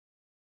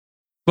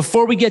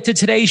Before we get to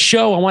today's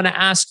show, I want to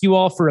ask you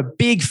all for a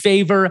big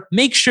favor.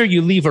 Make sure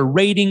you leave a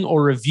rating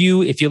or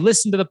review. If you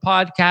listen to the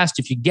podcast,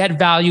 if you get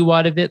value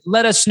out of it,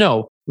 let us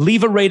know.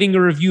 Leave a rating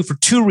or review for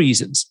two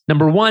reasons.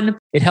 Number one,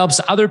 it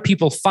helps other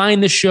people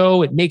find the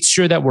show. It makes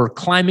sure that we're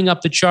climbing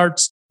up the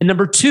charts. And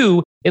number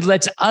two, it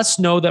lets us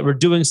know that we're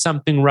doing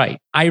something right.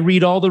 I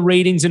read all the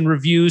ratings and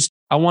reviews.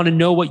 I want to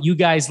know what you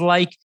guys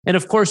like. And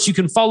of course, you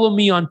can follow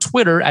me on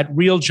Twitter at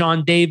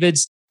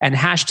RealJohnDavids and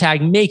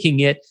hashtag making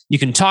it. You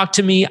can talk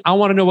to me. I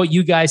want to know what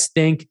you guys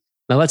think.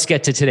 Now let's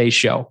get to today's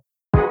show.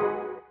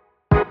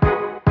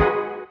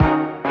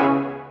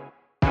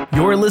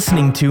 You're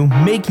listening to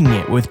Making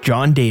It with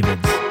John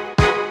Davids.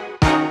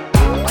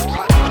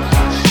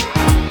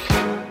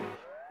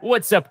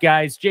 What's up,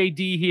 guys?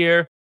 JD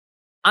here.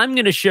 I'm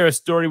going to share a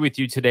story with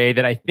you today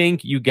that I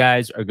think you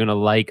guys are going to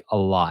like a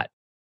lot.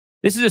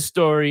 This is a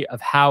story of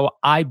how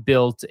I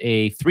built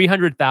a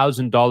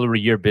 $300,000 a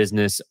year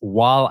business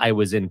while I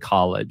was in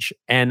college.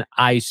 And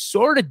I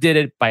sort of did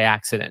it by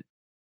accident.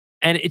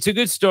 And it's a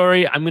good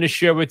story. I'm going to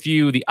share with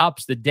you the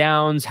ups, the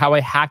downs, how I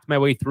hacked my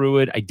way through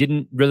it. I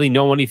didn't really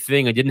know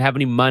anything. I didn't have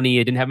any money.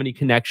 I didn't have any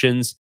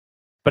connections.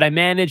 But I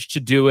managed to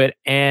do it.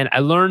 And I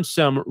learned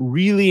some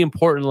really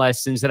important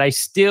lessons that I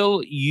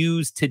still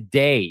use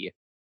today.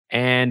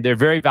 And they're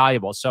very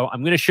valuable. So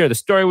I'm going to share the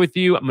story with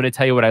you. I'm going to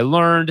tell you what I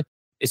learned.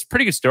 It's a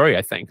pretty good story,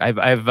 I think.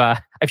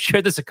 I've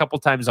shared this a couple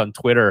times on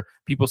Twitter.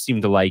 People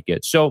seem to like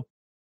it. So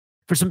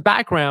for some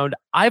background,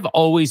 I've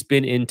always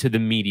been into the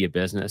media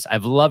business.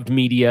 I've loved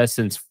media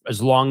since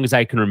as long as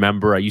I can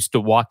remember. I used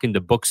to walk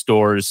into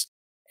bookstores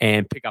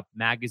and pick up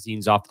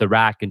magazines off the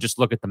rack and just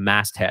look at the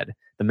masthead.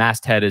 The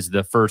masthead is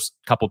the first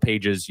couple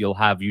pages. You'll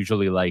have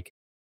usually like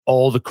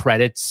all the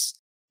credits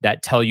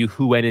that tell you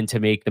who went in to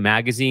make the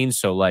magazine.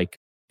 So like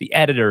the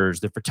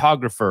editors, the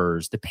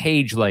photographers, the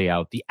page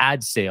layout, the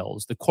ad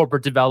sales, the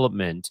corporate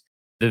development,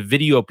 the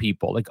video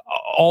people, like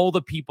all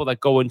the people that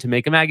go in to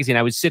make a magazine.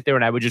 I would sit there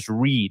and I would just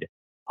read.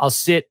 I'll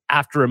sit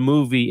after a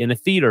movie in a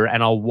theater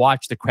and I'll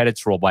watch the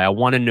credits roll by. I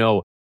want to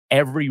know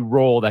every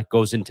role that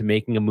goes into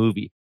making a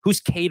movie. Who's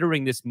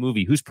catering this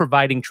movie? Who's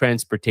providing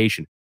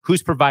transportation?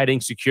 Who's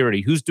providing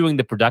security? Who's doing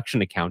the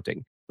production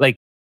accounting? Like,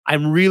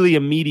 I'm really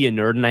a media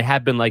nerd and I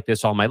have been like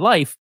this all my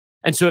life.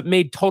 And so it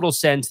made total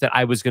sense that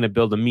I was going to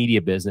build a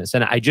media business.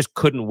 And I just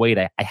couldn't wait.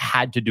 I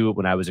had to do it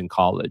when I was in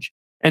college.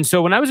 And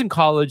so when I was in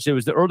college, it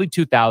was the early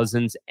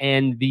 2000s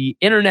and the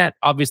internet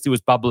obviously was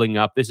bubbling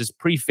up. This is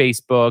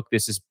pre-Facebook.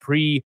 This is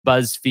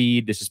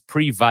pre-BuzzFeed. This is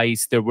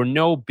pre-Vice. There were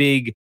no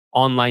big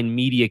online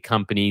media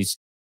companies.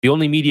 The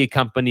only media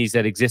companies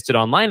that existed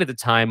online at the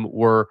time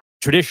were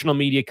traditional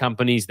media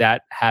companies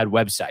that had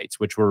websites,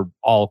 which were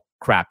all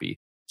crappy.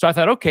 So I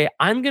thought, okay,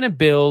 I'm going to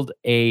build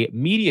a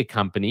media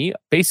company,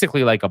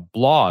 basically like a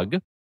blog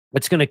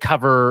that's going to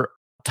cover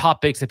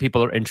topics that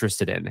people are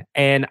interested in.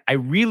 And I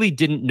really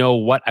didn't know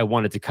what I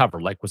wanted to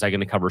cover. Like, was I going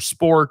to cover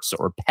sports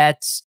or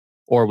pets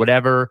or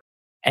whatever?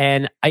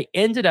 And I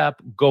ended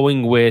up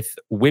going with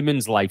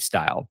women's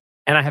lifestyle.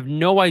 And I have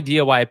no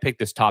idea why I picked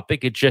this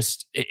topic.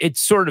 It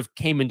sort of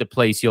came into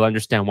place. You'll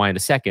understand why in a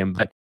second.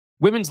 But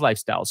women's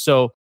lifestyle.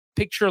 So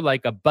picture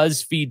like a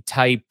BuzzFeed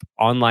type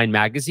online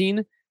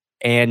magazine.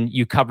 And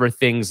you cover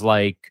things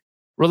like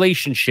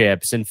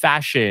relationships and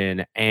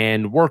fashion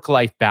and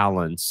work-life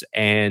balance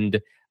and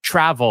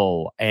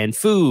travel and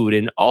food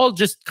and all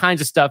just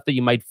kinds of stuff that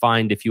you might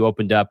find if you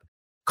opened up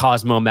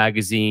Cosmo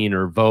magazine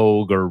or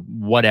Vogue or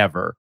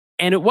whatever.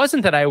 And it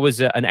wasn't that I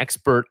was an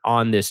expert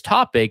on this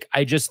topic.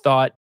 I just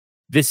thought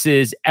this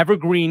is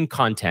evergreen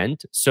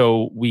content,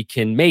 so we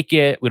can make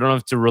it. We don't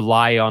have to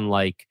rely on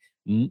like,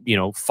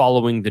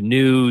 following the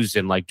news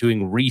and like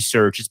doing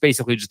research. It's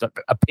basically just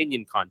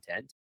opinion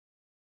content.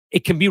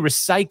 It can be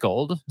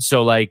recycled.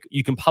 So like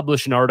you can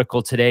publish an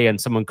article today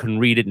and someone can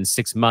read it in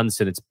 6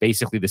 months and it's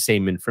basically the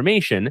same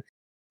information.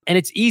 And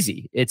it's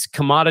easy. It's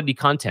commodity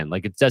content.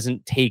 Like it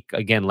doesn't take,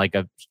 again, like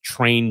a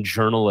trained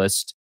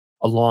journalist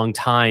a long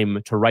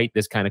time to write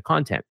this kind of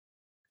content.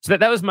 So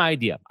that was my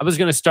idea. I was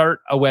going to start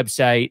a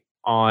website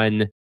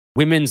on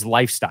women's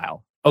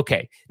lifestyle.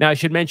 Okay. Now I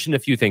should mention a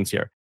few things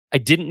here. I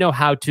didn't know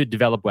how to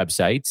develop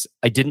websites.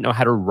 I didn't know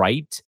how to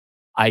write.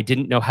 I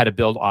didn't know how to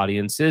build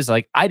audiences.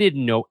 Like I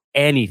didn't know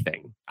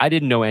anything.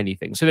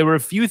 So there were a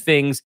few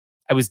things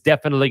I was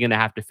definitely going to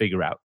have to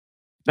figure out.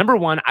 Number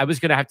one, I was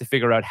going to have to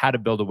figure out how to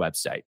build a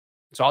website.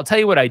 So I'll tell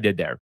you what I did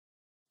there.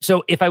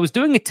 So if I was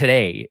doing it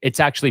today, it's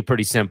actually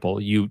pretty simple.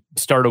 You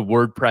start a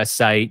WordPress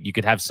site. You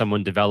could have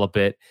someone develop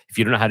it. If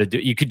you don't know how to do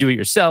it, you could do it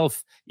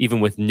yourself, even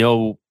with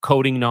no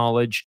coding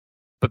knowledge.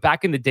 But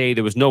back in the day,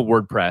 there was no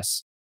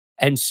WordPress.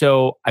 And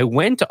so I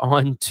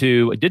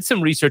did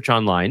some research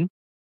online.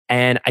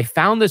 And I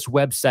found this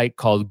website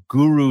called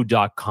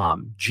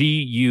guru.com,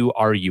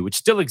 Guru, which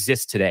still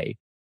exists today.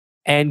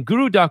 And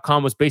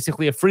guru.com was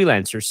basically a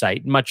freelancer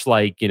site, much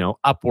like,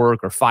 Upwork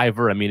or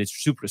Fiverr. I mean, it's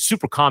super,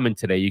 super common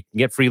today. You can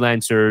get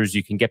freelancers,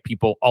 you can get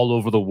people all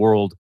over the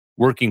world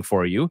working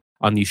for you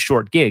on these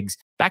short gigs.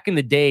 Back in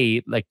the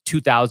day, like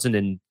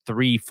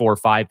 2003, 4,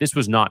 5, this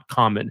was not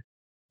common.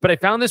 But I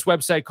found this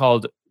website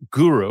called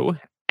Guru,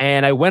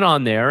 And I went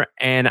on there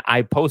and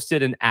I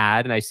posted an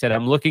ad and I said,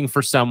 I'm looking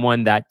for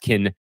someone that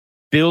can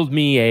build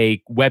me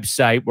a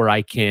website where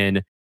I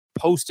can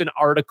post an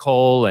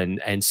article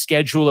and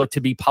schedule it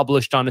to be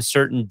published on a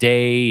certain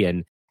day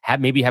and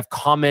maybe have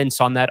comments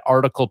on that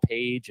article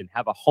page and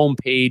have a home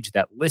page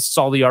that lists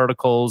all the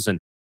articles. And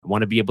I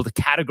want to be able to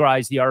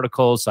categorize the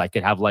articles so I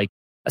could have like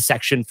a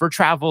section for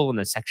travel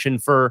and a section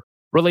for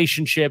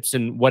relationships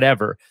and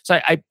whatever. So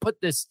I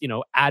put this,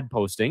 ad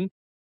posting,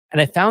 and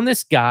I found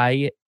this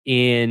guy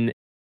I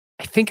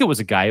think it was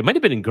a guy. It might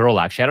have been a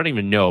girl, actually. I don't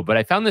even know. But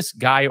I found this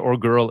guy or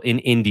girl in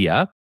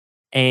India.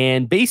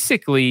 And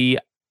basically,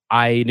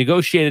 I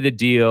negotiated a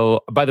deal.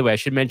 By the way, I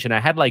should mention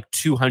I had like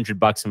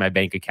 $200 in my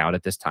bank account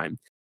at this time.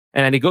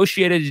 And I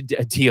negotiated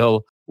a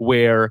deal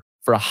where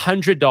for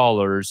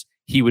 $100,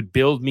 he would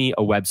build me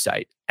a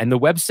website. And the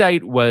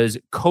website was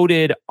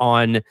coded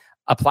on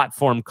a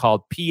platform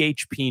called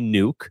PHP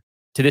Nuke.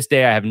 To this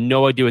day, I have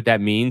no idea what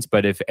that means.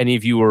 But if any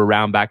of you were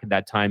around back at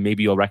that time,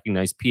 maybe you'll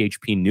recognize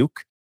PHP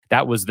Nuke.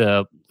 That was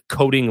the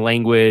coding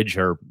language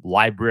or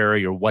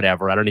library or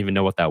whatever. I don't even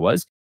know what that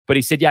was. But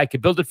he said, yeah, I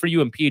could build it for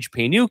you in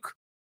PHP Nuke.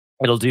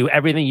 It'll do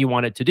everything you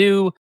want it to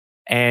do.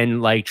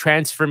 And like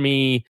transfer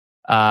me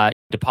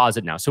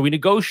deposit now. So we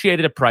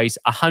negotiated a price,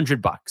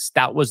 $100.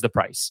 That was the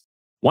price.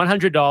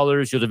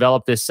 $100, you'll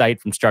develop this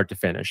site from start to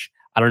finish.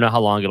 I don't know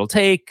how long it'll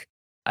take.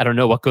 I don't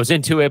know what goes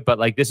into it, but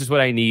like, this is what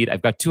I need.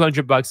 I've got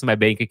 $200 in my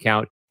bank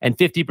account and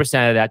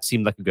 50% of that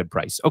seemed like a good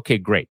price. Okay,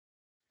 great.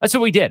 That's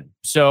what we did.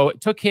 So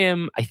it took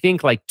him, I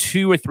think, like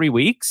 2 or 3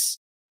 weeks.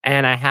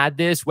 And I had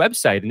this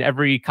website. And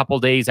every couple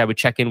of days, I would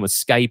check in with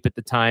Skype at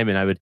the time. And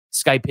I would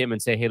Skype him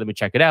and say, hey, let me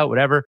check it out,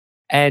 whatever.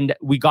 And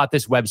we got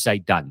this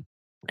website done.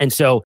 And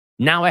so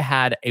now I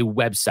had a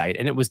website.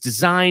 And it was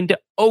designed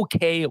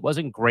okay. It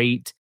wasn't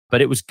great,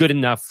 but it was good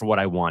enough for what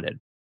I wanted.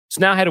 So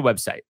now I had a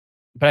website.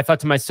 But I thought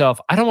to myself,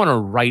 I don't want to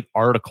write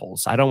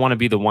articles. I don't want to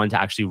be the one to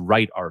actually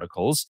write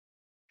articles.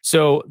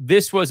 So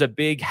this was a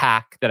big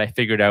hack that I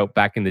figured out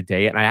back in the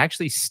day. And I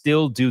actually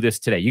still do this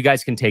today. You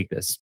guys can take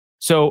this.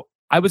 So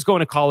I was going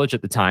to college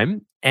at the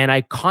time and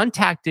I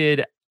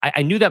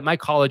knew that my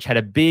college had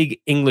a big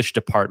English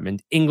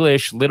department,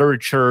 English,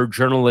 literature,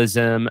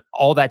 journalism,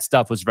 all that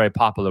stuff was very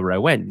popular where I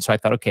went. And so I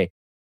thought, okay,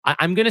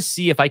 I'm going to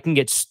see if I can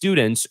get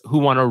students who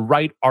want to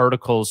write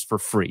articles for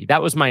free.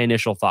 That was my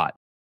initial thought.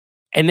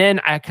 And then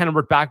I kind of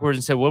worked backwards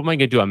and said, what am I going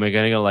to do? Am I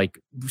going to like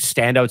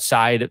stand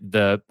outside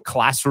the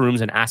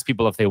classrooms and ask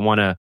people if they want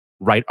to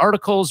write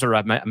articles, or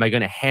am I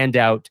going to hand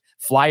out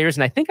flyers?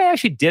 And I think I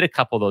actually did a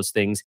couple of those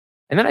things.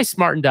 And then I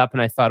smartened up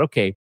and I thought,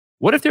 okay,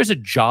 what if there's a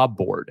job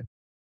board?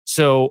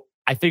 So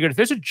I figured if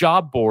there's a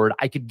job board,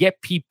 I could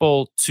get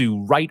people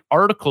to write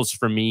articles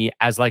for me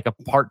as like a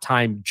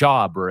part-time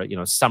job or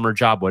summer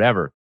job,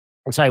 whatever.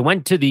 And so I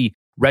went to the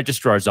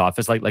registrar's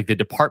office, like the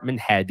department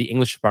head, the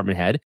English department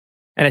head.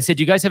 And I said,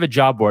 you guys have a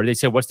job board? They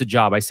said, what's the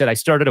job? I said, I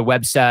started a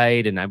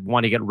website and I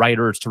want to get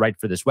writers to write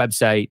for this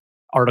website,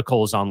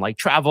 articles on like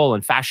travel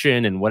and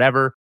fashion and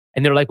whatever.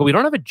 And they're like, well, we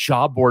don't have a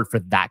job board for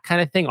that kind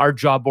of thing. Our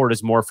job board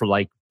is more for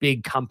like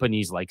big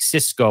companies like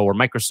Cisco or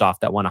Microsoft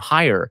that want to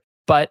hire.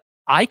 But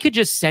I could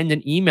just send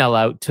an email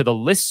out to the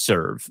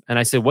listserv. And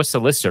I said, what's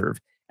the listserv?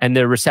 And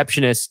the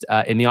receptionist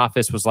in the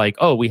office was like,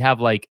 oh, we have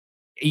like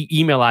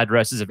email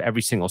addresses of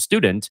every single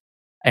student.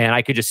 And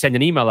I could just send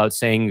an email out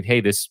saying, hey,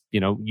 this,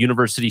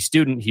 university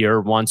student here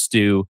wants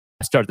to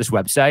start this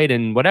website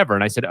and whatever.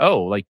 And I said,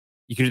 oh, like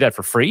you can do that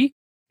for free?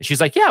 And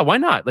she's like, yeah, why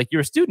not? Like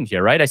you're a student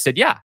here, right? I said,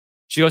 yeah.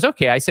 She goes,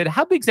 okay. I said,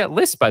 how big's that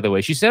list, by the way?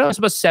 She said, oh, it's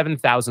about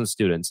 7,000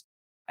 students.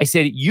 I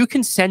said, you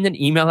can send an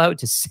email out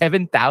to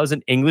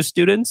 7,000 English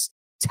students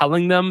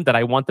telling them that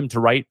I want them to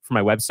write for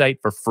my website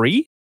for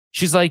free?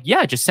 She's like,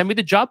 yeah, just send me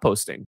the job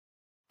posting.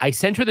 I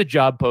sent her the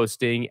job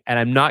posting, and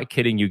I'm not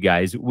kidding you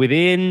guys.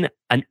 Within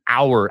an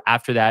hour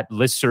after that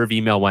listserv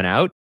email went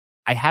out,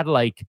 I had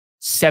like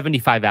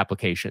 75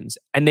 applications,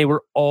 and they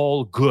were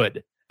all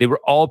good. They were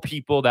all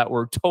people that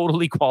were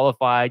totally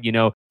qualified,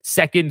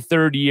 second,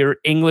 third year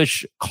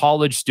English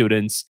college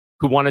students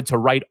who wanted to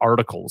write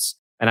articles.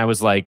 And I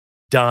was like,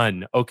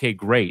 done. Okay,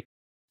 great.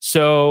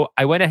 So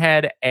I went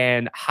ahead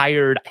and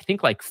hired, I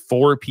think like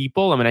 4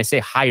 people. And when I say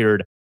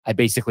hired, I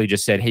basically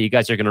just said, hey, you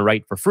guys are going to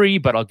write for free,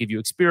 but I'll give you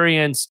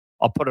experience.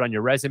 I'll put it on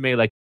your resume.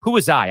 Like, who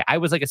was I? I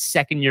was like a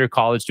second-year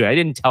college student. I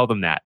didn't tell them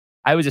that.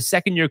 I was a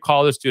second-year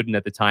college student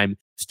at the time,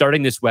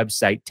 starting this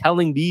website,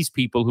 telling these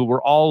people who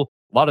were a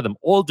lot of them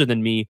older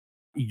than me,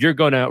 you're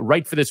going to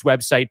write for this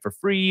website for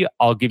free.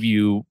 I'll give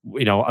you,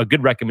 a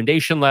good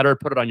recommendation letter,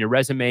 put it on your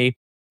resume.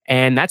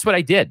 And that's what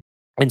I did.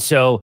 And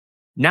so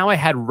now I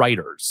had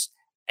writers.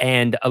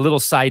 And a little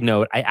side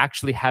note, I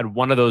actually had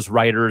one of those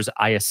writers,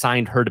 I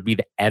assigned her to be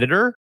the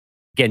editor.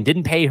 Again,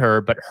 didn't pay her,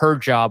 but her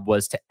job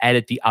was to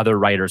edit the other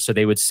writers. So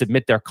they would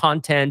submit their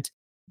content.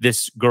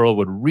 This girl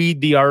would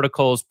read the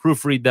articles,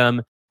 proofread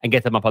them, and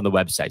get them up on the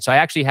website. So I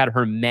actually had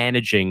her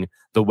managing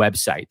the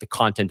website, the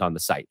content on the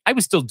site. I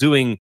was still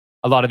doing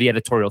a lot of the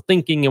editorial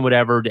thinking and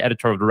whatever, the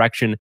editorial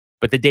direction,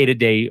 but the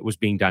day-to-day was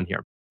being done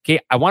here. Okay,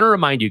 I want to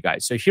remind you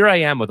guys. So here I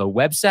am with a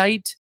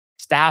website.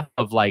 It's staff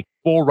of like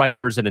 4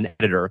 writers and an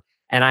editor,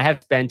 and I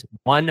have spent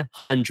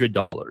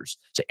 $100.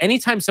 So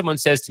anytime someone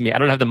says to me, I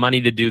don't have the money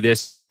to do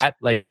this,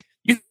 like,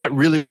 you got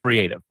really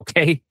creative,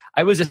 okay?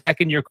 I was a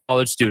second-year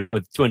college student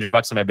with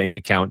 $200 in my bank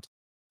account,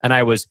 and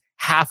I was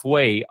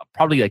halfway,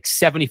 probably like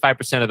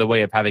 75% of the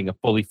way of having a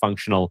fully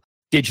functional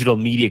digital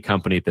media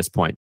company at this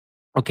point.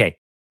 Okay,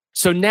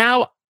 so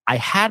now I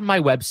had my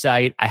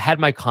website, I had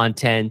my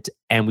content,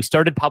 and we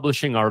started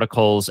publishing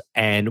articles,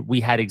 and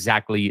we had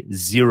exactly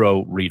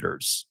 0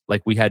 readers.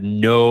 Like, we had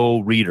no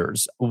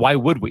readers. Why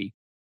would we?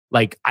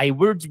 Like, we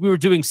were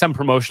doing some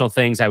promotional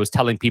things. I was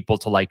telling people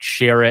to like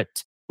share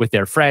it with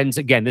their friends.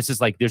 Again, this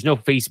is like, there's no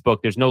Facebook,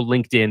 there's no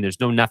LinkedIn, there's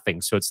no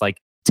nothing. So it's like,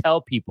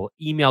 tell people,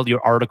 email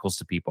your articles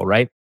to people,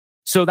 right?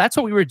 So that's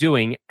what we were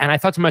doing. And I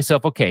thought to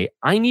myself, okay,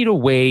 I need a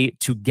way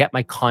to get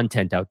my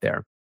content out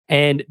there.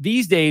 And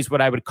these days,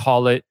 what I would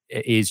call it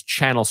is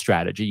channel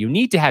strategy. You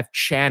need to have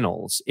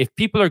channels. If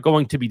people are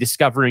going to be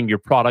discovering your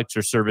products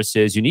or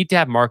services, you need to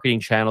have marketing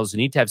channels. You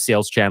need to have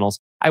sales channels.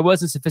 I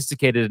wasn't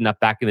sophisticated enough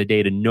back in the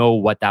day to know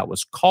what that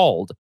was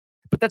called,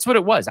 but that's what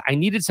it was. I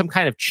needed some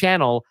kind of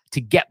channel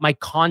to get my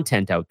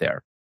content out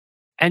there.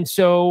 And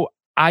so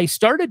I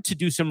started to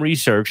do some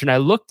research, and I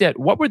looked at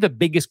what were the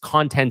biggest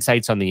content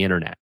sites on the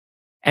internet.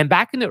 And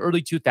back in the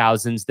early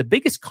 2000s, the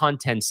biggest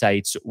content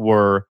sites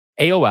were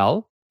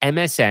AOL,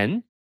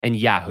 MSN, and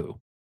Yahoo.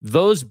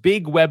 Those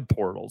big web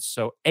portals.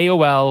 So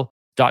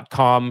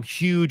AOL.com,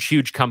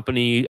 huge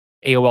company,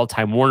 AOL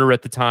Time Warner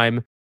at the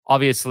time.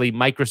 Obviously,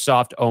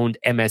 Microsoft owned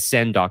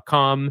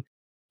MSN.com.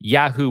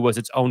 Yahoo was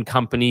its own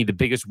company, the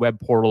biggest web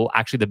portal,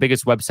 actually the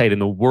biggest website in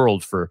the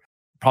world for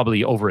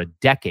probably over a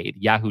decade,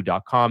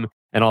 Yahoo.com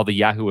and all the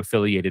Yahoo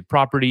affiliated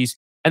properties.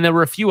 And there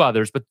were a few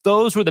others, but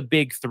those were the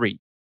big 3.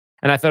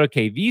 And I thought,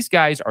 okay, these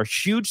guys are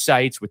huge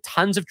sites with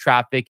tons of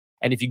traffic.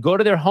 And if you go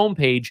to their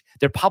homepage,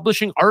 they're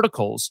publishing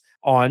articles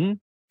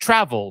on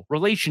travel,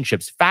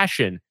 relationships,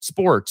 fashion,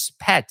 sports,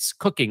 pets,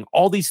 cooking,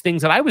 all these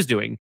things that I was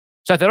doing.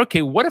 So I thought,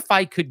 okay, what if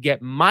I could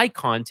get my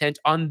content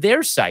on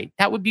their site?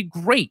 That would be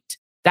great.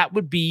 That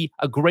would be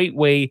a great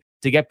way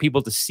to get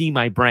people to see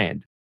my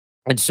brand.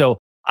 And so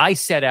I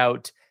set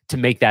out to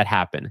make that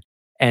happen.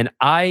 And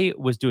I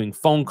was doing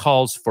phone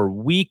calls for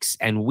weeks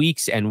and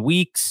weeks and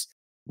weeks.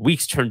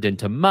 Weeks turned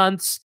into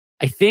months.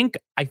 I think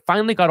I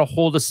finally got a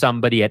hold of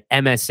somebody at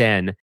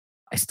MSN.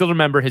 I still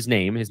remember his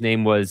name. His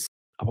name was,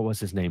 what was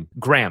his name?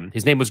 Graham.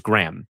 His name was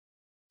Graham.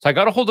 So I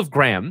got a hold of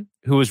Graham,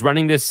 who was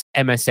running this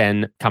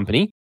MSN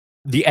company,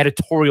 the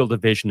editorial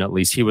division, at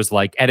least. He was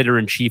like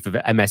editor-in-chief of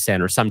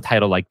MSN or some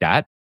title like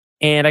that.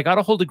 And I got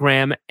a hold of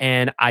Graham,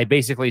 and I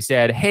basically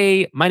said,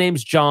 hey, my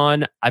name's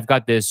John. I've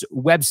got this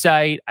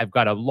website. I've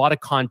got a lot of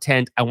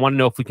content. I want to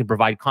know if we can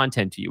provide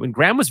content to you. And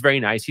Graham was very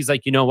nice. He's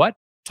like, you know what?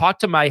 Talk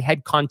to my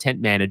head content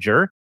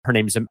manager. Her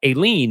name's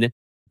Aileen.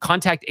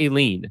 Contact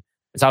Aileen.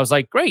 So I was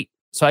like, great.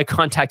 So I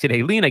contacted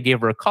Aileen. I gave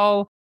her a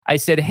call. I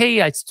said,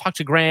 hey, I talked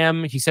to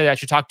Graham. He said I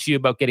should talk to you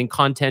about getting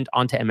content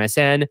onto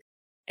MSN.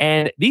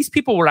 And these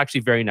people were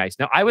actually very nice.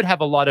 Now, I would have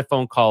a lot of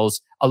phone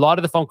calls. A lot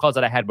of the phone calls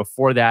that I had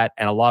before that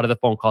and a lot of the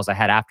phone calls I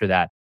had after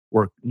that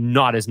were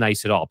not as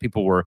nice at all.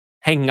 People were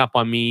hanging up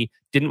on me,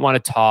 didn't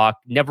want to talk,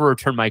 never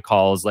returned my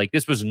calls. Like,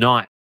 this was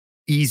not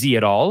easy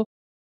at all.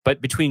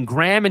 But between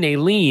Graham and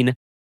Aileen,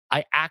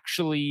 I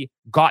actually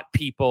got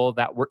people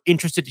that were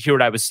interested to hear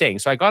what I was saying.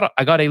 So I got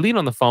Aileen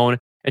on the phone,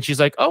 and she's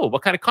like, oh,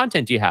 what kind of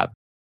content do you have?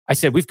 I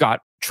said, we've got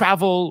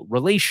travel,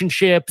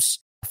 relationships,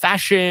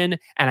 fashion.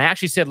 And I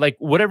actually said, like,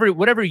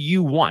 whatever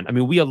you want. I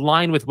mean, we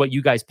align with what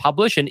you guys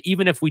publish. And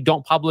even if we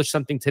don't publish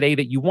something today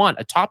that you want,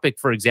 a topic,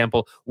 for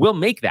example, we'll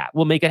make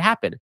it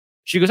happen.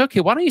 She goes,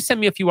 okay, why don't you send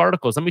me a few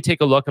articles? Let me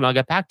take a look and I'll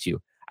get back to you.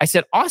 I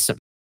said, awesome.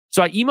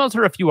 So I emailed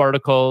her a few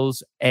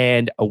articles,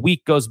 and a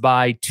week goes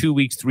by, 2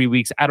 weeks, 3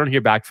 weeks. I don't hear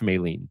back from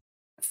Aileen.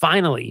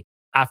 Finally,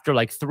 after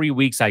like 3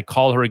 weeks, I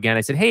call her again.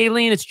 I said, hey,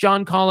 Aileen, it's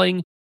John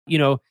calling.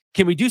 Can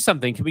we do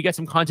something? Can we get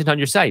some content on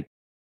your site?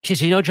 She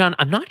said, John,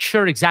 I'm not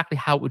sure exactly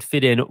how it would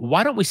fit in.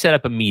 Why don't we set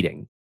up a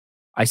meeting?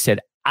 I said,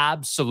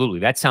 absolutely.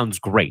 That sounds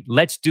great.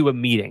 Let's do a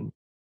meeting.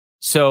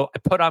 So I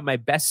put on my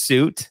best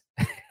suit.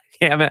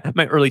 Yeah, I'm in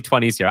my early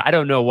 20s here. I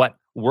don't know what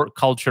work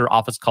culture,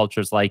 office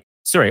culture is like.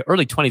 Sorry,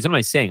 early 20s. What am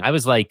I saying? I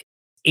was like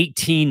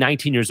 18,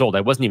 19 years old.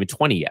 I wasn't even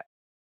 20 yet.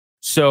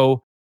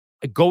 So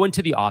I go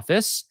into the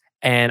office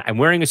and I'm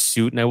wearing a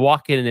suit, and I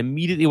walk in, and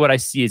immediately what I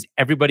see is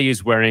everybody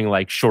is wearing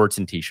like shorts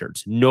and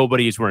t-shirts.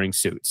 Nobody is wearing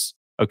suits.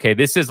 Okay,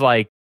 this is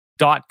like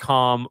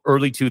 .com,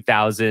 early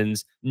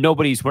 2000s.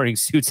 Nobody's wearing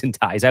suits and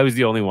ties. I was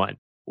the only one.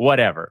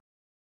 Whatever.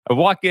 I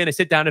walk in, I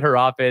sit down at her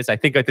office. I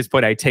think at this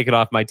point I taken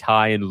off my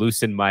tie and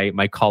loosened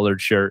my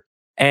collared shirt.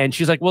 And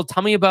she's like, well,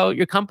 tell me about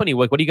your company.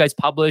 What do you guys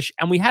publish?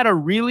 And we had a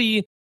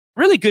really,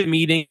 really good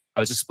meeting. I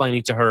was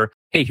explaining to her,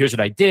 hey, here's what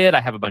I did. I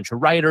have a bunch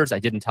of writers. I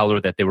didn't tell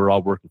her that they were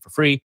all working for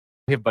free.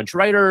 We have a bunch of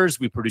writers.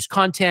 We produce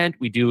content.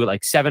 We do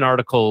like 7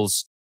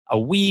 articles a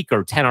week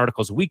or 10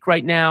 articles a week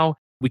right now.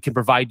 We can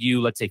provide you,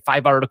 let's say,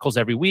 5 articles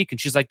every week. And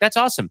she's like, that's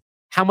awesome.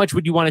 How much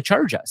would you want to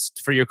charge us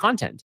for your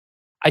content?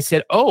 I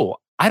said, oh,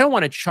 I don't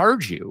want to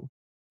charge you.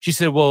 She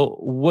said, well,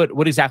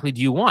 what exactly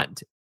do you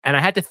want? And I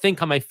had to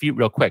think on my feet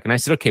real quick. And I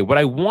said, okay, what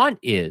I want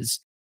is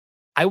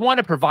I want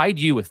to provide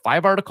you with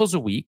 5 articles a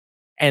week.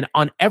 And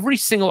on every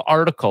single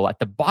article, at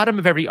the bottom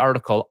of every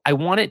article, I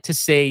want it to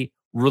say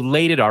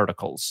related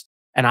articles.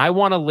 And I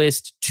want to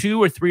list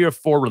 2 or 3 or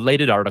 4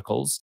 related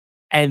articles.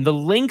 And the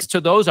links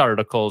to those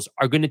articles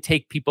are going to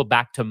take people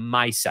back to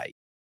my site.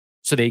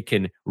 So they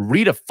can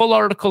read a full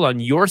article on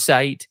your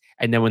site.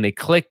 And then when they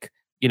click,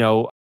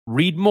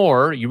 read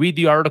more, you read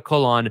the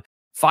article on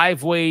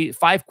 5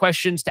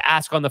 questions to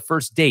ask on the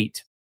first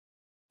date.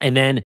 And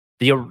then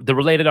the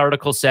related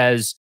article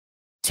says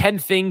 10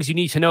 things you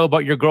need to know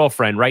about your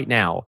girlfriend right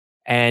now.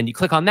 And you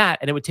click on that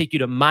and it would take you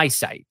to my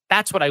site.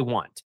 That's what I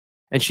want.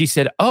 And she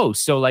said, oh,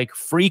 so like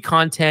free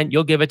content,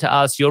 you'll give it to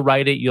us, you'll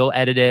write it, you'll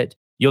edit it,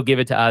 you'll give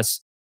it to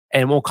us,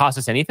 and it won't cost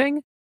us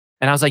anything?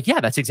 And I was like,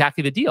 yeah, that's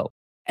exactly the deal.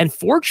 And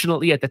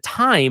fortunately, at the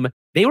time,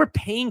 they were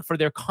paying for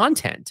their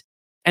content.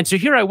 And so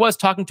here I was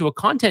talking to a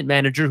content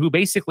manager who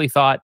basically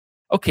thought,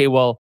 okay,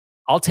 well,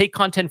 I'll take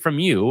content from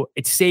you.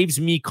 It saves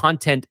me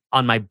content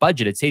on my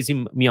budget. It saves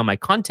me on my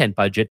content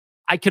budget.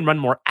 I can run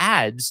more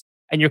ads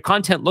and your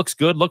content looks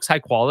good, looks high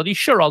quality.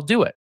 Sure, I'll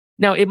do it.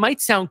 Now, it might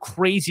sound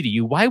crazy to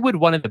you. Why would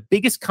one of the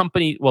biggest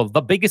company,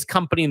 the biggest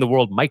company in the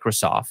world,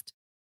 Microsoft,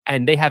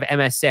 and they have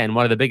MSN,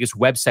 one of the biggest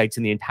websites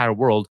in the entire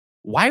world,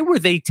 why were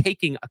they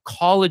taking a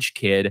college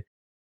kid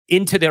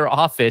into their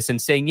office and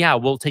saying, yeah,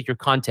 we'll take your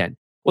content?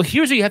 Well,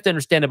 here's what you have to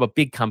understand about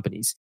big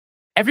companies.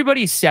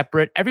 Everybody's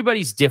separate.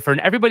 Everybody's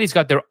different. Everybody's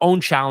got their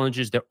own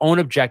challenges, their own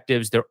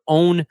objectives, their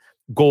own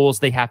goals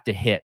they have to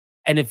hit.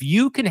 And if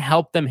you can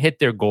help them hit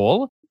their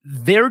goal,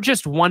 they're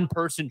just one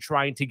person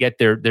trying to get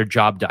their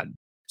job done.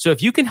 So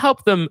if you can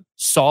help them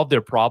solve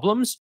their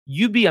problems,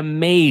 you'd be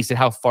amazed at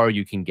how far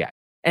you can get.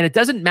 And it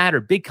doesn't matter,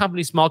 big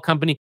company, small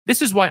company.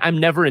 This is why I'm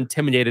never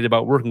intimidated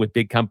about working with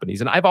big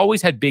companies. And I've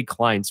always had big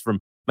clients from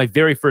my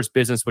very first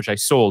business, which I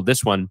sold,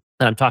 this one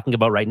that I'm talking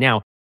about right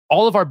now.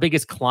 All of our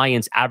biggest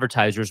clients,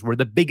 advertisers, were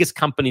the biggest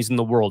companies in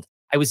the world.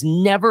 I was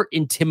never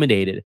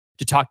intimidated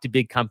to talk to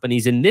big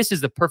companies. And this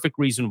is the perfect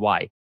reason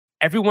why.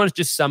 Everyone's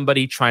just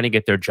somebody trying to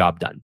get their job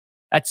done.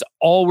 That's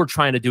all we're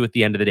trying to do at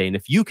the end of the day. And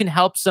if you can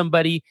help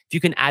somebody, if you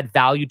can add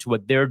value to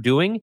what they're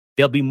doing,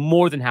 they'll be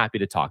more than happy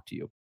to talk to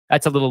you.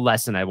 That's a little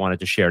lesson I wanted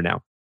to share now.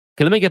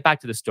 Okay, let me get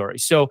back to the story.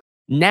 So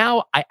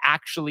now I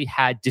actually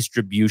had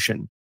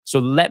distribution. So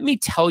let me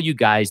tell you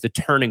guys the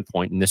turning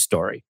point in this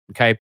story.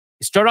 Okay,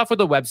 start off with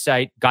a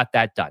website, got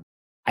that done.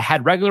 I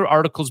had regular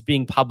articles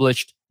being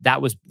published.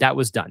 That was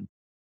done.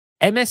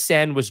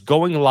 MSN was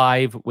going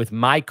live with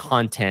my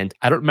content.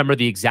 I don't remember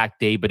the exact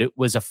day, but it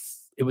was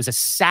a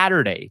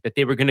Saturday that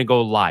they were going to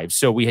go live.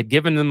 So we had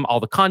given them all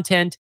the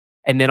content.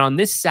 And then on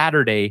this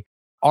Saturday,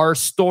 our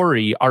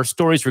stories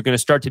were going to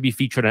start to be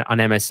featured on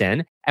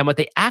MSN. And what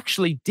they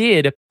actually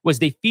did was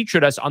they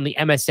featured us on the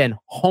MSN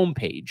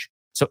homepage.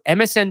 So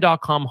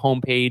MSN.com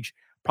homepage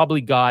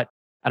probably got,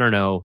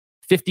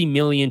 50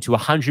 million to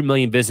 100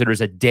 million visitors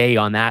a day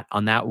on that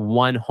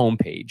one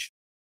homepage.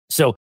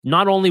 So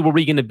not only were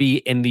we going to be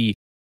in the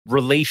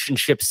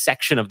relationship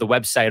section of the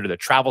website or the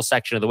travel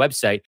section of the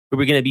website, but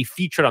we're going to be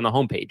featured on the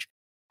homepage.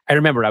 I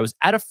remember I was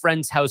at a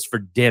friend's house for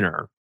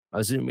dinner. I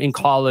was in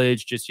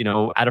college, just,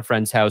 at a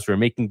friend's house. We were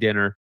making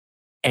dinner.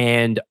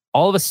 And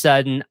all of a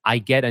sudden, I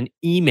get an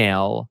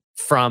email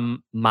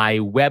from my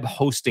web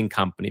hosting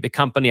company, the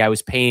company I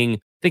was paying, I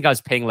think I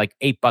was paying like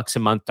 $8 a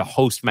month to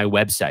host my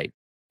website.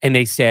 And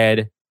they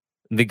said,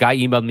 the guy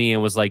emailed me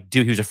and was like,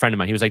 dude, he was a friend of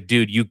mine. He was like,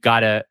 dude, you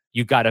gotta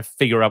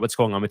figure out what's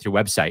going on with your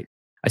website.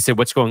 I said,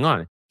 what's going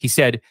on? He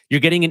said,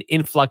 you're getting an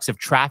influx of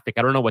traffic.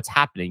 I don't know what's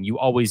happening. You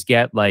always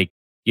get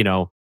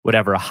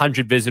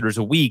 100 visitors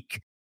a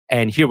week.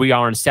 And here we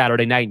are on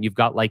Saturday night and you've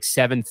got like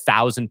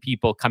 7,000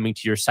 people coming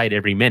to your site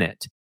every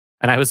minute.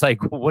 And I was like,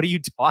 what are you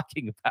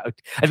talking about?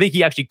 I think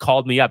he actually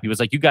called me up. He was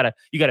like, you gotta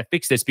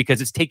fix this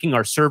because it's taking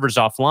our servers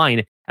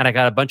offline. And I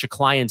got a bunch of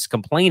clients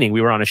complaining.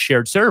 We were on a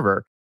shared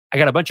server. I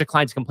got a bunch of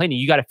clients complaining.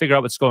 You got to figure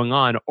out what's going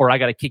on or I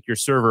got to kick your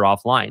server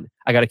offline.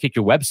 I got to kick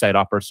your website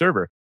off our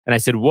server. And I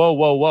said,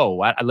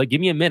 whoa.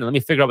 Give me a minute. Let me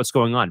figure out what's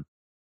going on.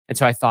 And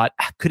so I thought,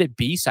 could it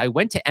be? So I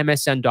went to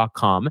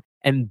MSN.com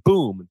and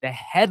boom, the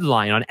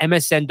headline on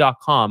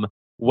MSN.com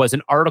was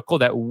an article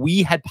that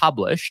we had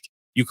published.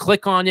 You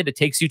click on it, it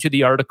takes you to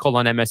the article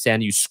on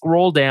MSN. You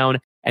scroll down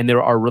and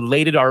there are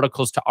related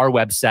articles to our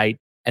website.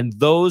 And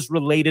those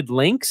related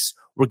links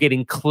were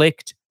getting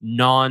clicked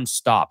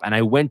nonstop. And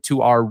I went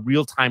to our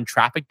real-time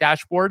traffic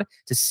dashboard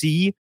to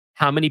see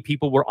how many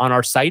people were on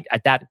our site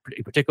at that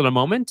particular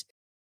moment.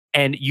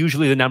 And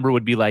usually the number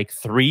would be like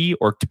 3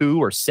 or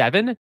 2 or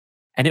 7.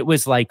 And it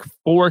was like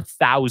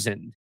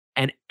 4,000.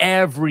 And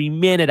every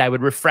minute I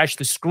would refresh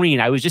the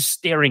screen. I was just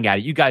staring at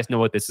it. You guys know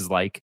what this is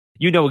like.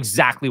 You know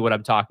exactly what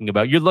I'm talking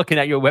about. You're looking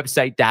at your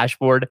website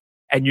dashboard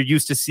and you're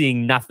used to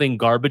seeing nothing,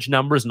 garbage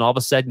numbers. And all of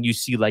a sudden you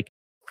see like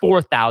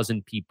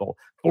 4,000 people,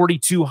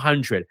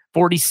 4,200,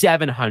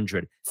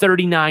 4,700,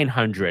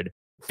 3,900,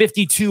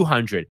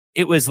 5,200.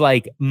 It was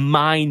like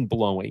mind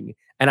blowing.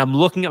 And I'm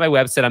looking at my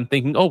website. I'm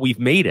thinking, oh, we've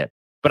made it.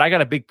 But I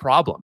got a big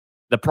problem.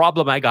 The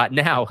problem I got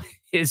now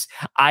is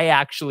I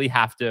actually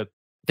have to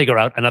figure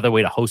out another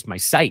way to host my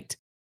site.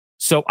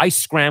 So I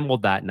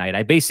scrambled that night.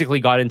 I basically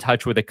got in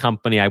touch with a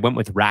company. I went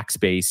with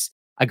Rackspace.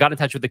 I got in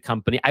touch with the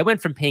company. I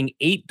went from paying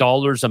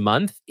 $8 a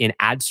month in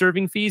ad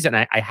serving fees, and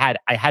I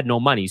had no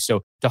money.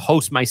 So to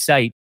host my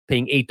site,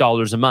 paying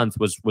 $8 a month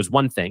was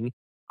one thing.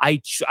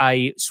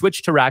 I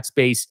switched to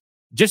Rackspace.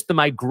 Just the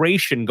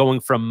migration going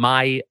from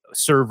my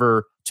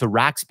server to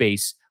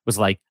Rackspace was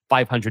like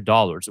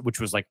 $500, which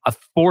was like a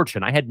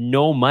fortune. I had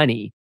no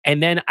money,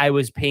 and then I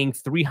was paying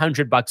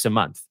 $300 a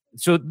month.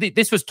 So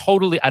this was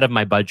totally out of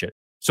my budget.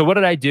 So what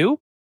did I do?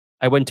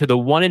 I went to the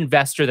one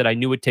investor that I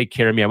knew would take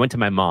care of me. I went to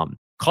my mom,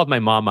 called my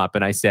mom up,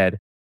 and I said,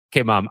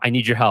 "Okay, mom, I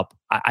need your help.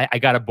 I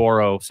got to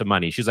borrow some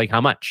money." She's like,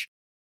 "How much?"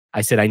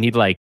 I said, I need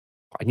like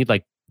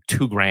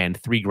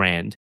 $2,000,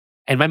 $3,000.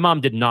 And my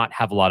mom did not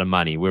have a lot of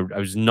money. I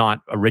was not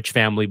a rich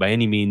family by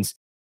any means.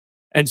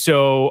 And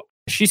so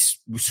she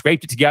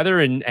scraped it together,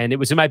 and it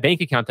was in my bank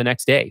account the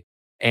next day.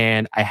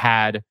 And I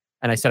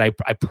said,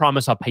 I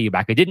promise I'll pay you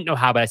back. I didn't know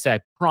how, but I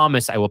said, I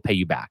promise I will pay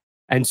you back.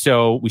 And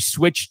so we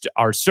switched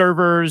our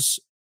servers.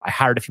 I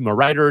hired a few more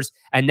writers,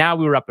 and now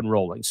we were up and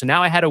rolling. So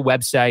now I had a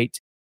website.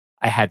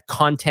 I had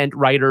content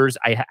writers.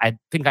 I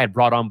think I had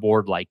brought on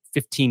board like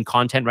 15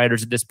 content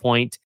writers at this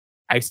point.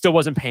 I still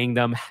wasn't paying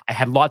them. I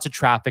had lots of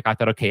traffic. I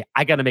thought, okay,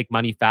 I got to make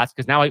money fast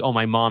because now I owe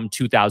my mom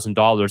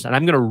 $2,000, and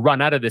I'm going to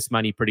run out of this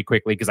money pretty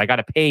quickly because I got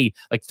to pay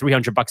like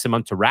 $300 a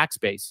month to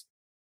Rackspace.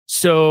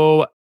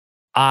 So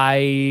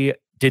I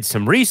did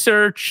some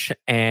research,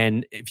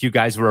 and if you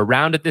guys were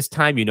around at this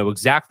time, you know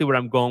exactly where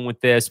I'm going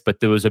with this, but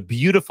there was a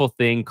beautiful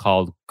thing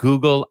called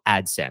Google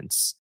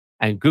AdSense.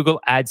 And Google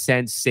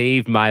AdSense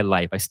saved my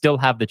life. I still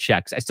have the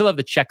checks. I still have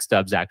the check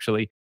stubs,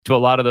 actually, to a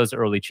lot of those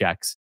early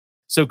checks.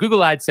 So Google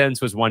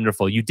AdSense was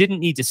wonderful. You didn't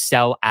need to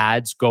sell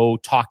ads, go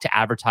talk to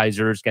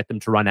advertisers, get them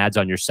to run ads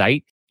on your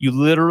site. You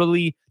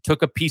literally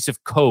took a piece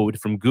of code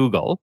from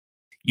Google,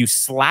 you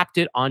slapped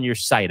it on your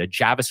site, a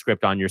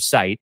JavaScript on your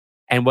site,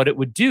 and what it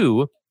would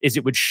do is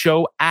it would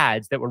show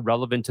ads that were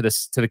relevant to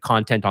the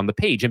content on the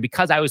page. And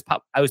because I was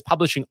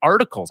publishing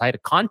articles, I had a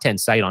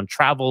content site on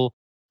travel,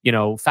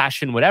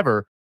 fashion,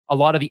 whatever. A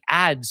lot of the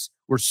ads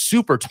were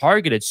super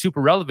targeted,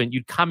 super relevant.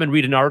 You'd come and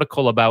read an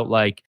article about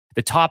like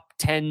the top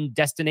 10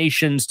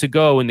 destinations to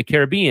go in the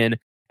Caribbean,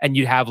 and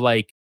you'd have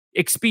like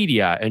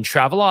Expedia and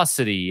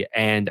Travelocity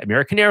and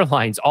American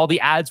Airlines. All the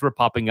ads were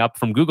popping up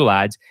from Google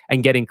Ads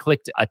and getting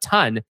clicked a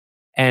ton.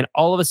 And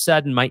all of a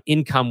sudden, my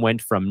income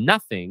went from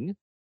nothing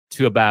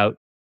to about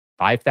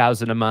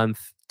 $5,000 a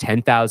month,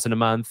 $10,000 a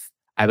month.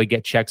 I would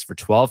get checks for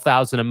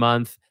 $12,000 a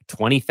month,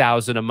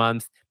 $20,000 a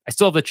month. I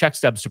still have the check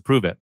stubs to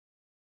prove it.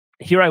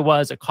 Here I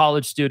was, a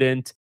college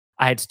student.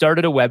 I had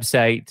started a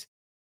website.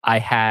 I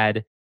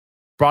had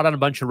brought on a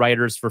bunch of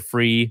writers for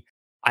free.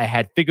 I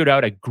had figured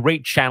out a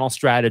great channel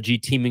strategy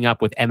teaming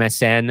up with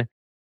MSN.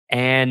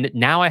 And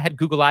now I had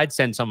Google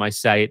AdSense on my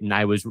site, and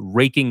I was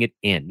raking it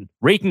in.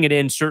 Raking it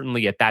in,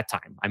 certainly at that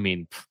time. I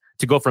mean,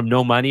 to go from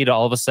no money to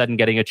all of a sudden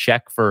getting a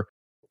check for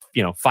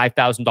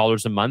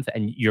 $5,000 a month,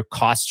 and your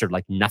costs are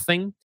like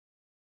nothing.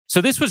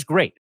 So this was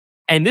great.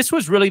 And this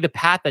was really the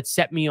path that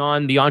set me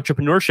on the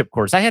entrepreneurship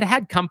course. I had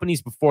had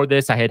companies before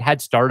this. I had had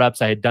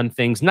startups. I had done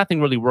things.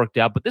 Nothing really worked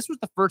out. But this was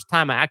the first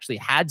time I actually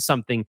had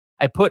something.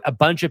 I put a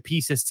bunch of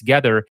pieces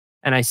together,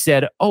 and I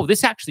said, oh,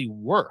 this actually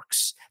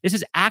works. This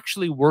is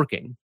actually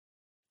working.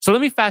 So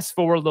let me fast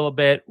forward a little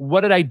bit.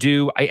 What did I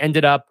do? I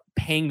ended up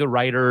paying the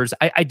writers.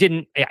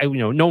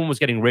 No one was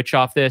getting rich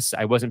off this.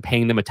 I wasn't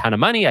paying them a ton of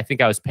money. I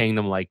think I was paying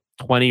them like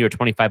 20 or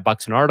 25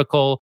 bucks an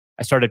article.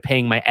 I started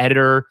paying my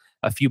editor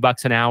a few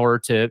bucks an hour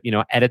to,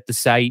 edit the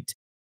site.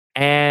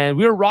 And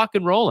we were rock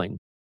and rolling.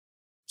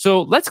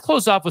 So let's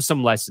close off with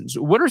some lessons.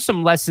 What are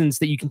some lessons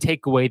that you can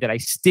take away that I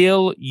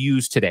still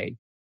use today?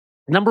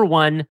 Number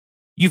one,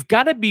 you've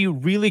got to be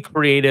really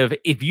creative.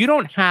 If you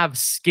don't have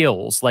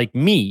skills like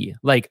me,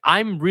 like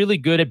I'm really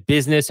good at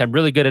business, I'm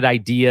really good at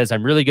ideas,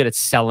 I'm really good at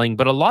selling,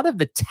 but a lot of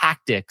the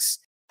tactics,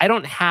 I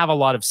don't have a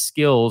lot of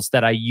skills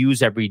that I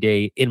use every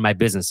day in my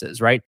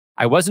businesses, right?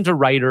 I wasn't a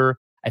writer.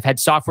 I've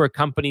had software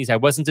companies. I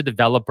wasn't a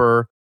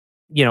developer.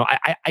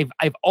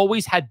 I've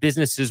always had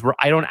businesses where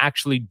I don't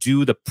actually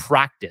do the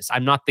practice.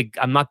 I'm not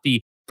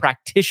the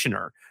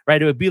practitioner, right?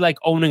 It would be like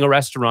owning a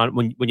restaurant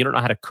when you don't know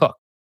how to cook.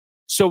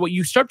 So what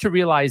you start to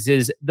realize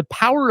is the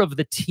power of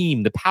the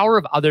team, the power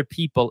of other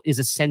people is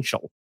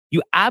essential.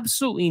 You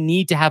absolutely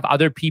need to have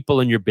other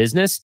people in your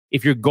business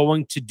if you're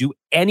going to do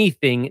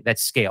anything that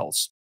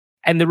scales.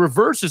 And the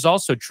reverse is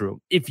also true.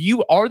 If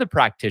you are the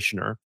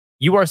practitioner,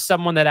 you are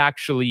someone that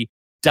actually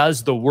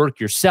does the work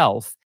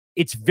yourself,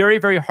 it's very,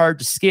 very hard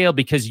to scale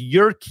because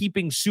you're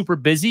keeping super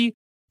busy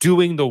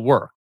doing the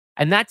work.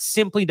 And that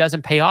simply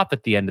doesn't pay off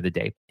at the end of the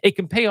day. It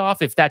can pay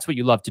off if that's what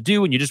you love to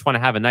do and you just want to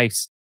have a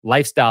nice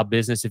lifestyle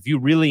business. If you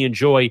really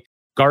enjoy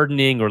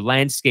gardening or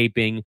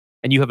landscaping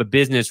and you have a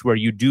business where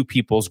you do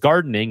people's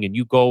gardening and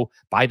you go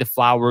buy the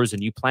flowers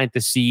and you plant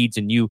the seeds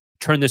and you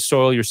turn the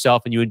soil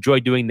yourself and you enjoy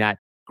doing that,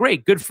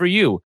 great, good for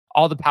you.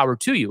 All the power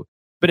to you.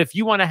 But if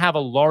you want to have a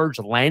large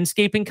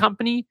landscaping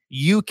company,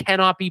 you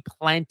cannot be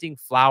planting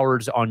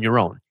flowers on your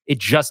own. It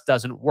just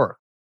doesn't work.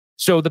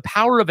 So the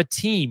power of a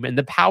team and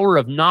the power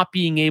of not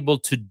being able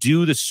to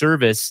do the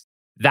service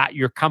that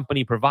your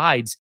company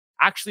provides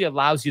actually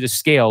allows you to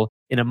scale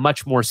in a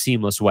much more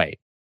seamless way.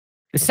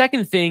 The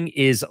second thing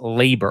is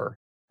labor.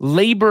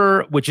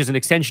 Labor, which is an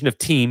extension of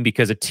team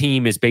because a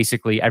team is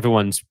basically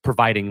everyone's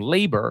providing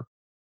labor.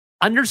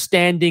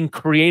 Understanding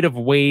creative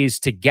ways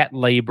to get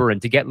labor and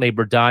to get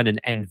labor done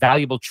and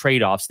valuable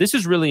trade-offs. This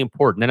is really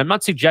important. And I'm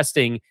not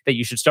suggesting that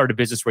you should start a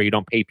business where you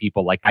don't pay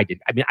people like I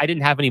did. I mean, I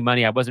didn't have any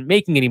money. I wasn't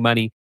making any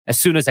money. As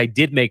soon as I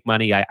did make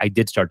money, I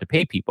did start to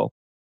pay people.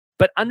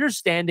 But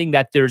understanding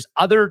that there's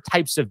other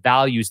types of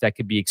values that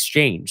could be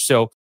exchanged.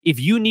 So if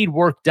you need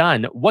work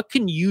done, what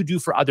can you do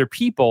for other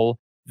people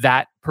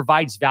that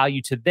provides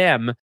value to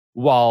them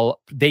while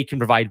they can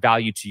provide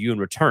value to you in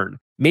return?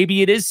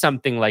 Maybe it is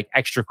something like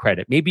extra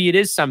credit. Maybe it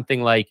is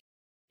something like,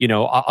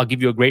 I'll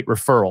give you a great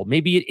referral.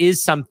 Maybe it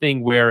is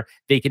something where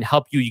they can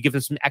help you. You give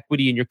them some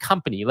equity in your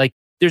company. Like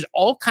there's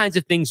all kinds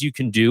of things you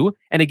can do.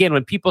 And again,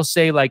 when people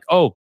say like,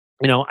 oh,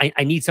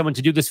 I need someone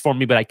to do this for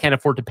me, but I can't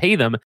afford to pay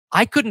them.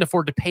 I couldn't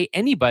afford to pay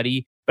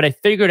anybody, but I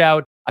figured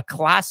out a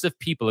class of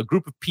people, a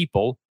group of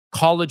people,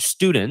 college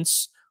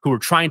students who were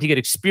trying to get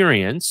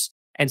experience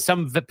and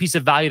some piece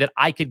of value that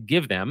I could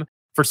give them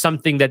for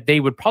something that they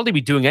would probably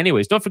be doing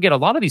anyways. Don't forget, a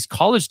lot of these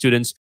college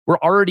students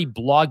were already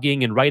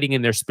blogging and writing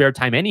in their spare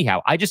time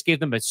anyhow. I just gave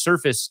them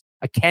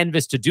a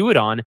canvas to do it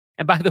on.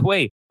 And by the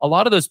way, a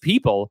lot of those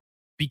people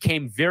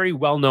became very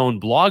well-known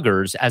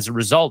bloggers as a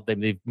result.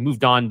 They've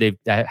moved on. They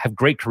have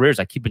great careers.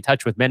 I keep in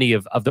touch with many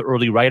of the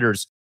early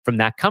writers from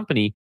that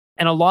company.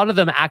 And a lot of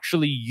them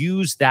actually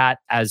use that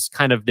as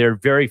kind of their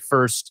very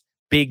first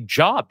big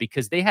job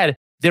because they had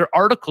their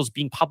articles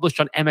being published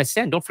on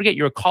MSN. Don't forget,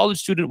 you're a college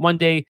student one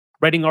day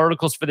writing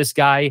articles for this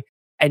guy,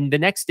 and the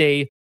next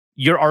day,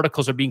 your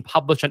articles are being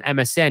published on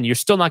MSN. You're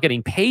still not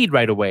getting paid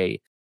right away,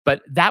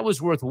 but that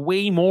was worth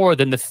way more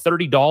than the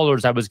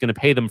 $30 I was going to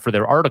pay them for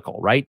their article,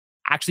 right?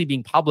 Actually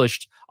being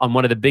published on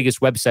one of the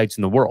biggest websites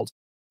in the world.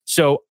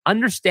 So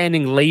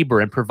understanding labor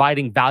and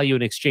providing value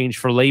in exchange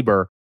for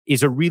labor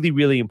is a really,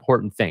 really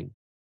important thing.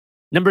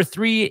 Number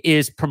 3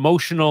 is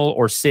promotional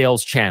or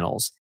sales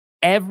channels.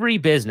 Every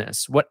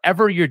business,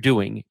 whatever you're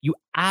doing, you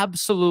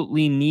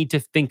absolutely need to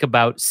think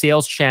about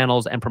sales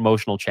channels and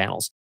promotional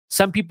channels.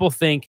 Some people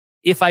think,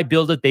 if I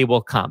build it, they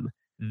will come.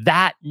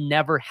 That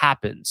never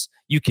happens.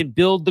 You can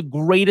build the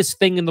greatest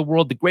thing in the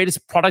world, the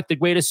greatest product, the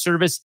greatest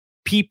service.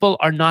 People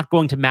are not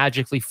going to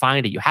magically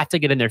find it. You have to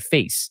get in their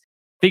face.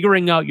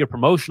 Figuring out your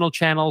promotional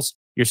channels,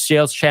 your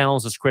sales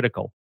channels is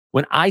critical.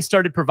 When I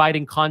started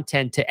providing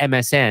content to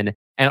MSN,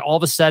 and all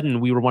of a sudden,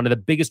 we were one of the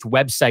biggest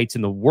websites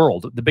in the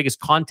world, the biggest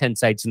content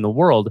sites in the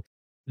world.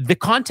 The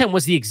content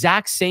was the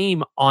exact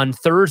same on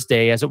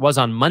Thursday as it was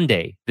on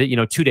Monday,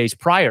 2 days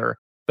prior,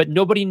 but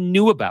nobody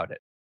knew about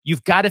it.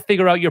 You've got to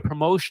figure out your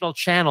promotional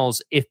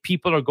channels if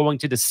people are going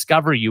to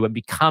discover you and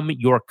become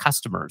your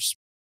customers.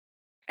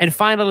 And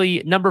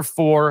finally, number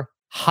 4,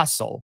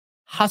 hustle.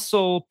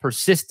 Hustle,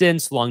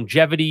 persistence,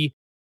 longevity.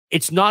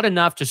 It's not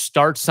enough to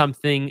start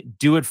something,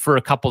 do it for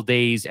a couple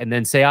days, and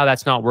then say, oh,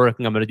 that's not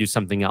working, I'm going to do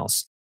something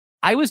else.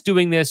 I was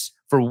doing this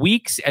for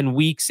weeks and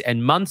weeks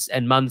and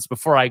months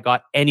before I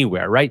got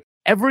anywhere, right?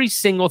 Every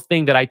single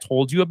thing that I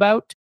told you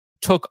about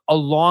took a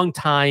long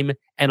time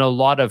and a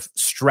lot of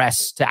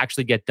stress to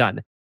actually get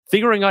done.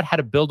 Figuring out how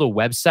to build a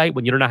website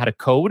when you don't know how to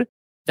code,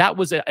 that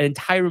was an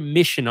entire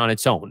mission on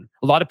its own.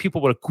 A lot of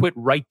people would have quit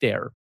right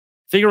there.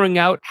 Figuring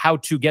out how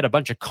to get a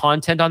bunch of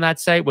content on that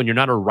site when you're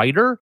not a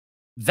writer,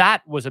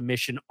 that was a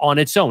mission on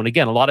its own.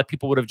 Again, a lot of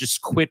people would have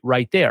just quit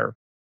right there.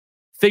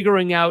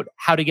 Figuring out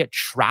how to get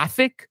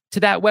traffic to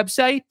that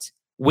website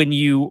when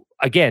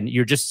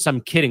you're just some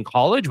kid in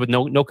college with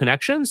no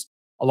connections.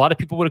 A lot of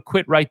people would have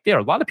quit right there.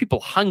 A lot of people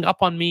hung up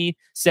on me,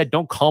 said,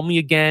 don't call me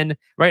again,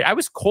 right? I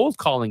was cold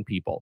calling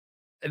people.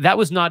 That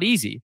was not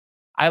easy.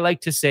 I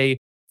like to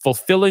say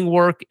fulfilling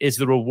work is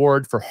the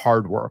reward for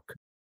hard work,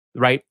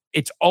 right?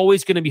 It's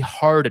always going to be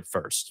hard at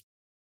first.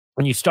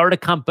 When you start a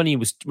company,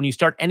 when you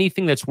start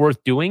anything that's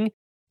worth doing,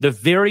 the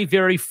very,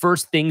 very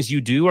first things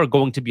you do are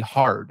going to be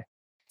hard.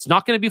 It's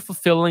not going to be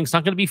fulfilling. It's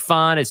not going to be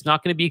fun. It's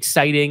not going to be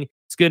exciting.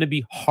 It's going to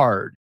be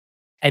hard.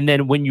 And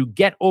then when you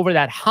get over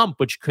that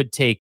hump, which could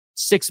take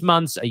 6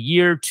 months, a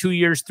year, 2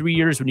 years, 3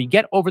 years, when you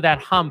get over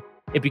that hump,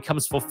 it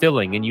becomes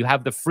fulfilling and you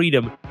have the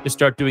freedom to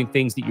start doing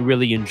things that you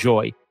really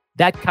enjoy.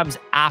 That comes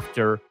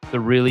after the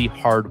really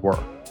hard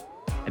work.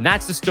 And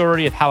that's the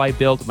story of how I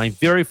built my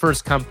very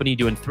first company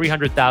doing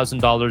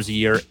 $300,000 a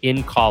year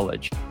in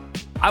college.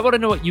 I want to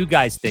know what you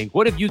guys think.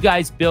 What have you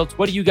guys built?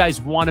 What do you guys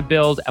want to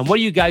build? And what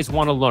do you guys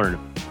want to learn?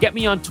 Get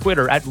me on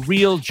Twitter at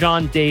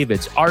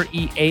RealJohnDavids,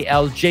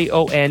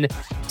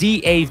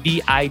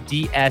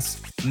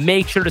 RealJohnDavids.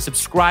 Make sure to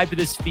subscribe to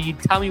this feed.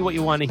 Tell me what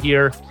you want to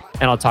hear,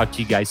 and I'll talk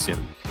to you guys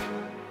soon.